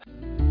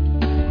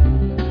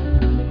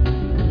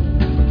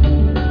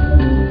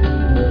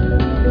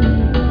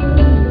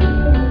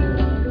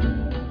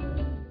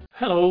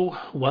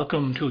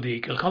Welcome to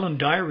the Kilcullen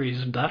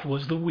Diaries That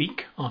Was the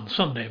Week on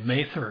Sunday,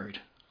 May 3rd.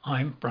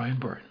 I'm Brian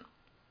Byrne.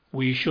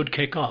 We should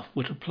kick off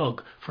with a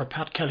plug for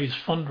Pat Kelly's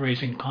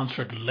fundraising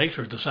concert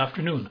later this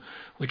afternoon,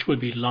 which will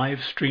be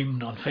live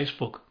streamed on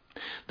Facebook.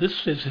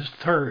 This is his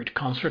third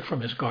concert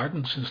from his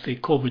garden since the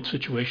COVID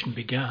situation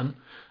began,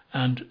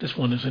 and this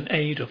one is in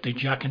aid of the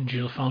Jack and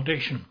Jill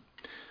Foundation.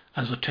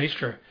 As a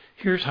taster,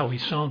 here's how he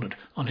sounded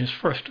on his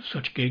first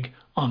such gig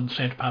on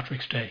St.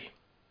 Patrick's Day.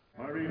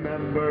 I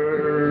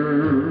remember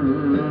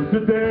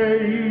the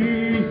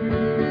day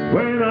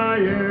when I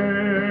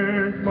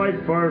earned my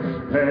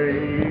first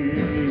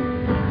pay,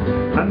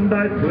 and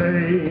I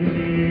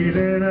played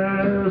in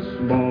a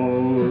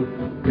small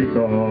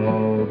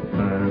pickup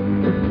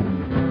band.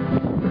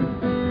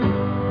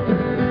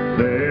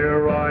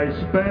 There I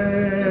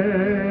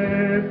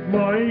spent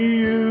my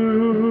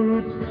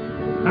youth,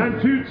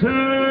 and to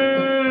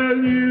tell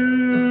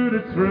you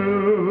the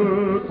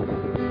truth,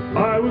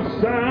 I was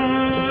sad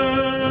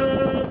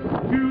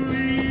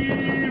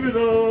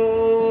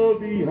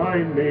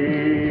behind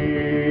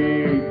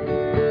me,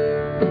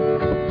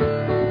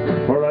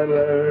 for I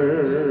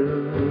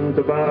learned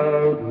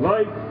about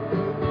life.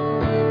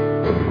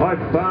 I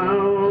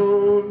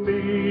found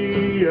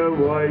me a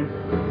wife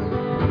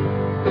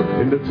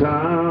in the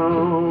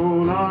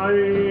town I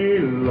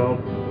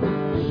loved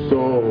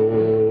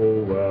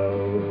so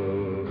well.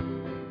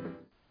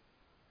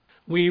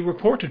 We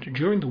reported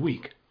during the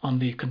week on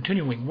the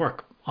continuing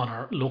work on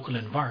our local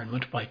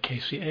environment by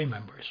KCA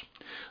members.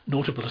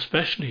 Notable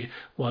especially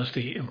was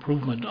the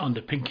improvement on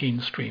the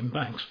Pinkeen stream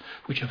banks,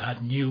 which have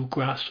had new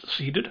grass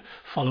seeded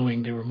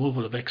following the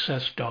removal of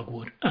excess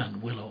dogwood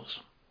and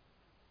willows.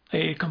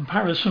 A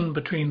comparison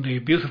between the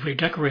beautifully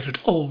decorated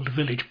old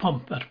village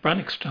pump at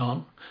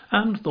Brannockstown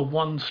and the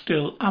one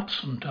still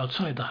absent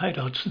outside the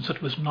hideout since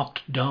it was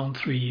knocked down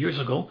 3 years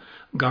ago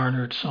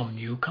garnered some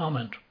new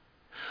comment.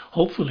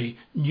 Hopefully,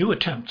 new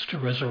attempts to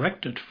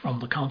resurrect it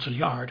from the council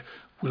yard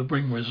will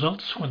bring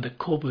results when the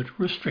COVID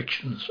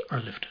restrictions are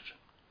lifted.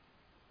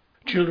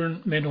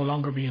 Children may no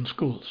longer be in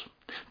schools,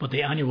 but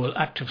the annual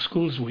Active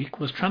Schools Week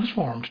was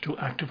transformed to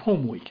Active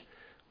Home Week,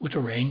 with a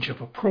range of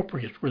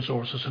appropriate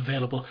resources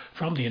available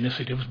from the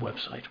initiative's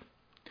website.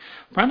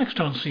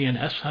 Brannockstown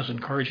CNS has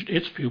encouraged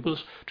its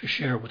pupils to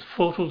share with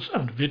photos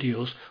and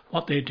videos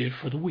what they did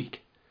for the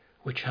week,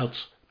 which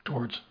helps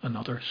towards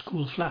another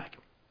school flag.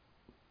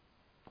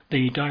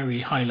 The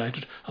diary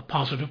highlighted a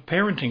positive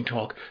parenting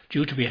talk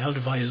due to be held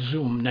via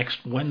Zoom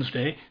next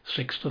Wednesday,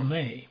 6th of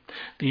May.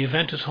 The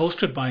event is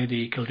hosted by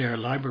the Kildare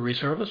Library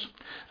Service,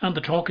 and the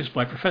talk is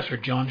by Professor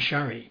John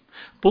Sharry.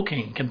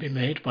 Booking can be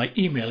made by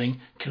emailing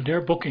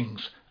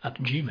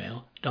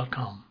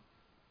kildarebookings@gmail.com.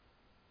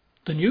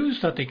 The news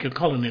that the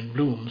Kilcullen in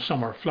Bloom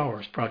Summer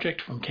Flowers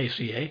project from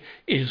KCA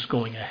is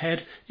going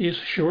ahead is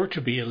sure to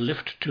be a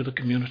lift to the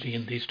community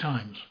in these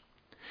times.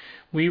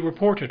 We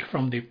reported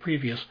from the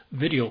previous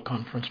video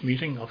conference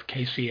meeting of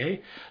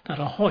KCA that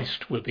a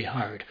hoist will be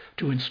hired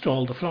to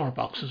install the flower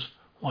boxes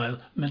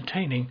while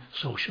maintaining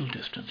social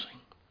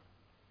distancing.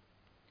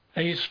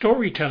 A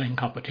storytelling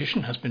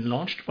competition has been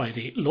launched by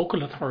the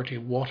Local Authority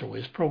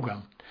Waterways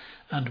programme,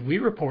 and we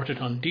reported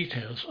on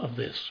details of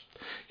this.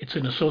 It's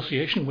in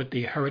association with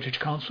the Heritage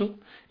Council,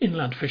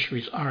 Inland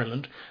Fisheries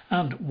Ireland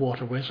and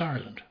Waterways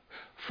Ireland.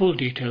 Full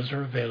details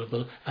are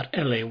available at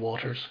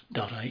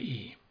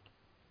lawaters.ie.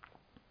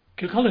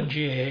 Kilcullen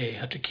GAA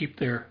had to keep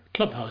their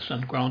clubhouse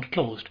and ground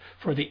closed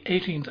for the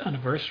 18th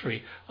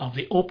anniversary of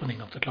the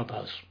opening of the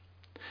clubhouse.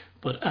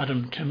 But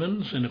Adam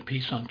Timmins, in a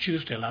piece on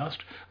Tuesday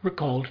last,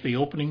 recalled the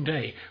opening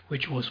day,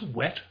 which was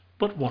wet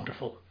but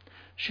wonderful.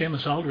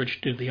 Seamus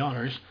Aldridge did the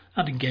honours,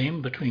 and a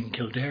game between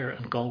Kildare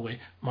and Galway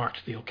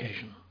marked the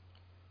occasion.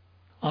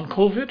 On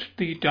COVID,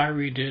 the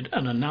diary did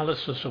an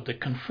analysis of the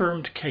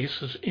confirmed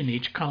cases in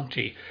each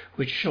county,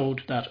 which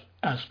showed that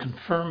as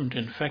confirmed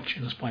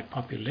infections by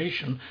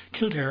population,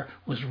 Kildare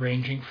was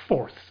ranging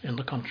 4th in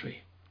the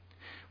country.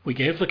 We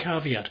gave the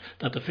caveat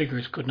that the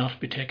figures could not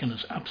be taken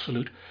as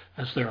absolute,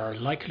 as there are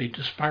likely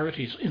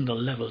disparities in the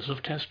levels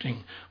of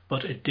testing,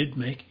 but it did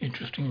make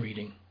interesting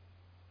reading.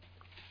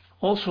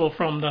 Also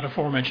from that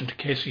aforementioned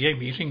KCA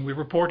meeting, we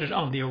reported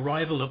on the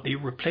arrival of the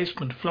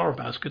replacement flower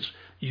baskets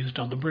used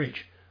on the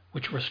bridge,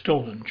 which were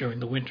stolen during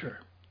the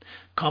winter.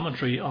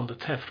 Commentary on the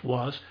theft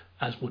was,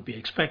 as would be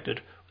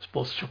expected,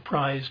 both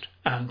surprised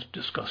and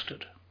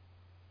disgusted.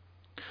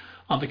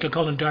 On the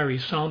Kilcullen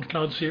Diaries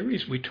SoundCloud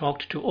series, we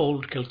talked to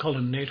old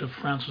Kilcullen native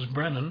Frances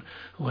Brennan,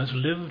 who has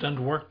lived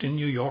and worked in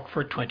New York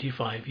for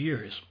 25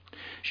 years.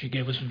 She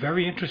gave us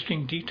very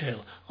interesting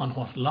detail on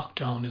what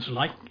lockdown is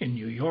like in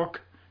New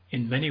York,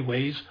 in many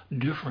ways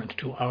different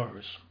to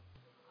ours.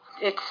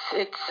 It's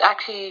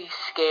actually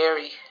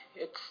scary.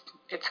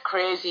 It's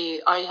crazy.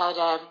 I had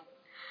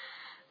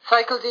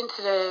cycled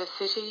into the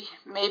city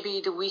maybe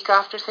the week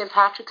after St.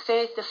 Patrick's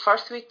Day, the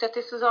first week that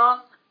this was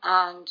on,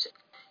 and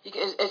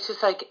it's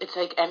just like, it's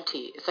like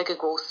empty. It's like a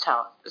ghost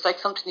town. It's like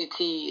something you'd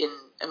see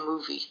in a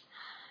movie.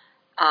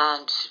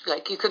 And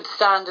like you could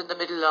stand in the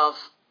middle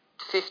of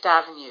Fifth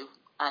Avenue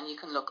and you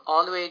can look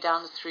all the way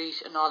down the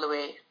street and all the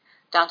way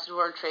down to the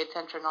World Trade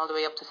Centre and all the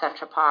way up to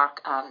Central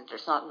Park, and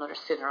there's not another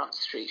sinner on the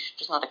street.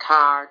 There's not a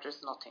car,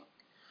 there's nothing.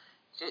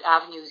 The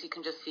avenues you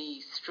can just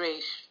see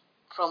straight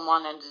from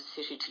one end of the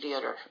city to the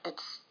other.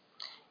 It's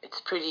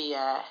pretty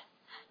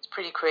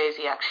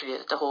crazy actually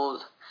that the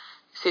whole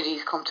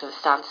city's come to a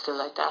standstill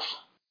like that.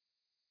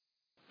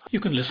 You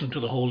can listen to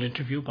the whole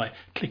interview by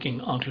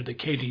clicking onto the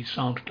KD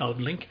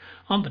SoundCloud link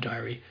on the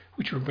diary,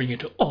 which will bring you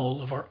to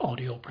all of our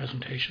audio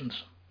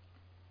presentations.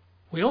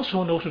 We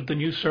also noted the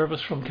new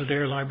service from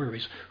Kildare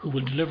Libraries, who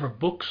will deliver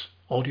books,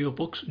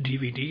 audiobooks,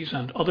 DVDs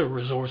and other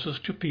resources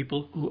to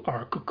people who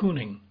are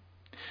cocooning.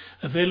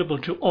 Available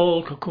to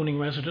all cocooning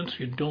residents,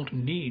 you don't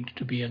need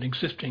to be an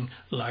existing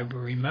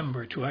library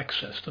member to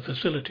access the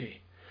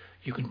facility.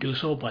 You can do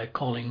so by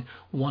calling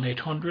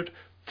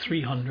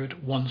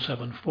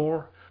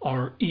 1-800-300-174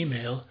 or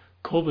email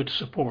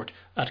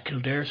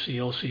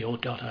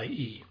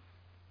covidsupport@kildarecoco.ie.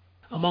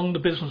 Among the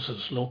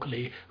businesses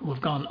locally who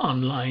have gone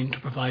online to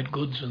provide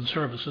goods and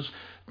services,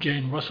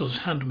 Jane Russell's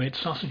Handmade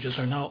Sausages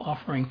are now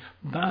offering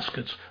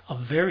baskets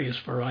of various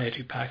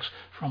variety packs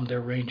from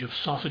their range of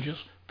sausages,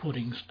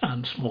 puddings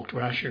and smoked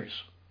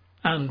rashers.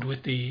 And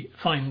with the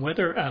fine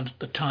weather and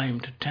the time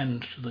to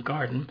tend to the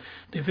garden,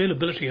 the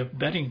availability of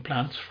bedding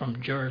plants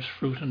from Jer's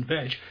Fruit and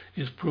Veg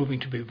is proving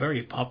to be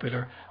very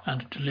popular,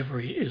 and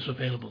delivery is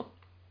available.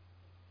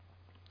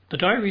 The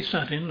diary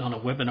sat in on a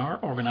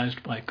webinar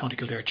organised by County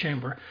Kildare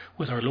Chamber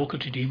with our local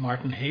TD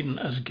Martin Hayden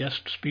as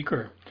guest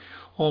speaker.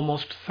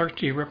 Almost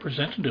 30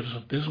 representatives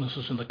of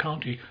businesses in the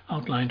county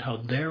outlined how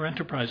their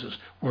enterprises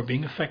were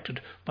being affected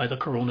by the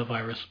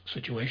coronavirus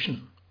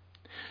situation.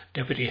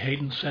 Deputy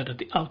Hayden said at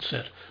the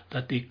outset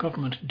that the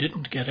government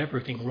didn't get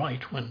everything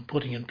right when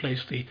putting in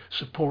place the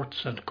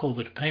supports and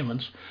COVID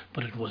payments,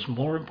 but it was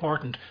more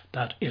important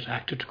that it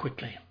acted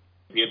quickly.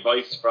 The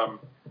advice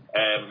from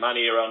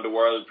many around the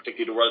world,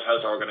 particularly the World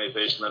Health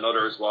Organization and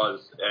others,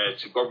 was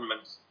to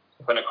governments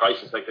when a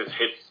crisis like this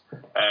hits,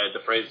 the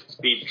phrase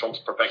speed trumps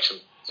perfection.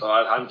 So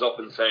I'll hands up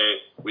and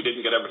say we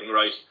didn't get everything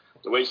right.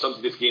 The wage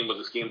subsidy scheme was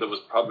a scheme that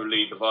was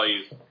probably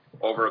devised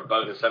over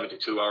about a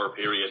 72-hour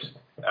period.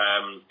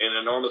 In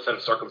a normal set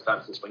of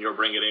circumstances, when you're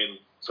bringing in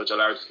such a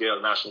large-scale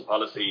national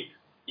policy,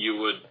 you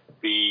would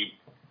be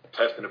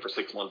testing it for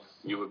 6 months.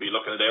 You would be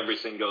looking at every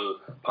single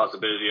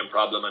possibility and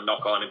problem and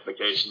knock-on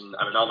implication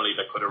and anomaly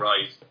that could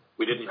arise.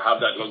 We didn't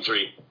have that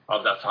luxury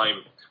of that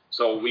time.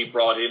 So we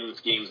brought in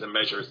schemes and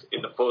measures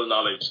in the full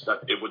knowledge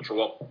that it would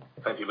throw up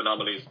plenty of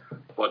anomalies,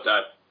 but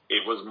that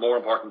it was more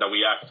important that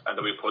we act and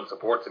that we put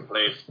supports in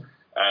place,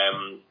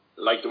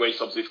 like the wage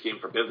subsidy scheme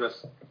for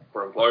business,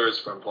 for employers,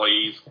 for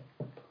employees,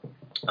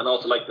 and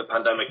also like the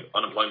pandemic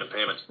unemployment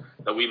payment,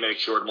 that we make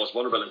sure the most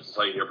vulnerable in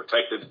society are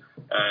protected,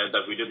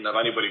 that we didn't have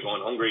anybody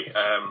going hungry,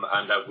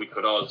 and that we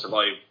could all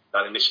survive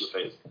that initial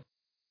phase.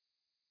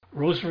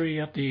 Rosary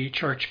at the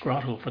Church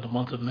Grotto for the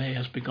month of May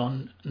has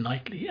begun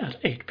nightly at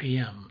 8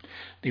 p.m.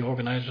 The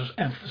organisers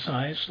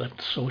emphasise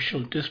that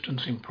social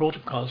distancing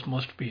protocols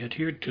must be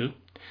adhered to.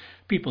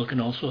 People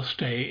can also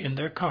stay in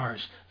their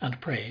cars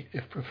and pray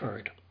if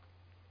preferred.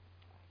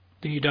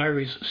 The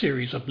diary's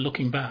series of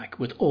looking back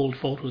with old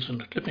photos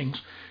and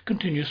clippings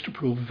continues to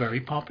prove very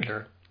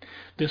popular.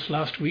 This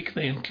last week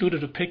they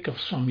included a pic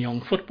of some young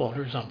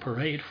footballers on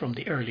parade from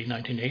the early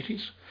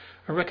 1980s,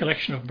 a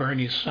recollection of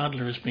Bernie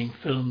Sadler's being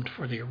filmed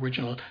for the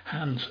original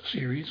Hands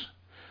series,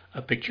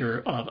 a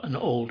picture of an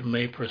old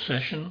May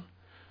procession,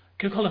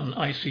 Kilcullen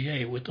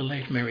ICA with the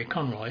late Mary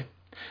Conroy,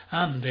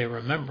 and a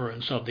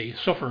remembrance of the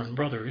Sufferin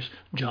brothers,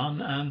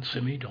 John and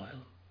Simmy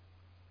Doyle.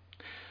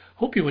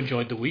 Hope you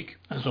enjoyed the week.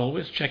 As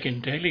always, check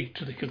in daily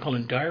to the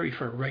Kilcullen Diary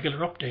for regular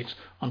updates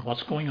on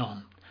what's going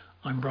on.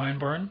 I'm Brian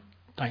Byrne.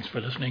 Thanks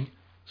for listening.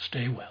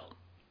 Stay well.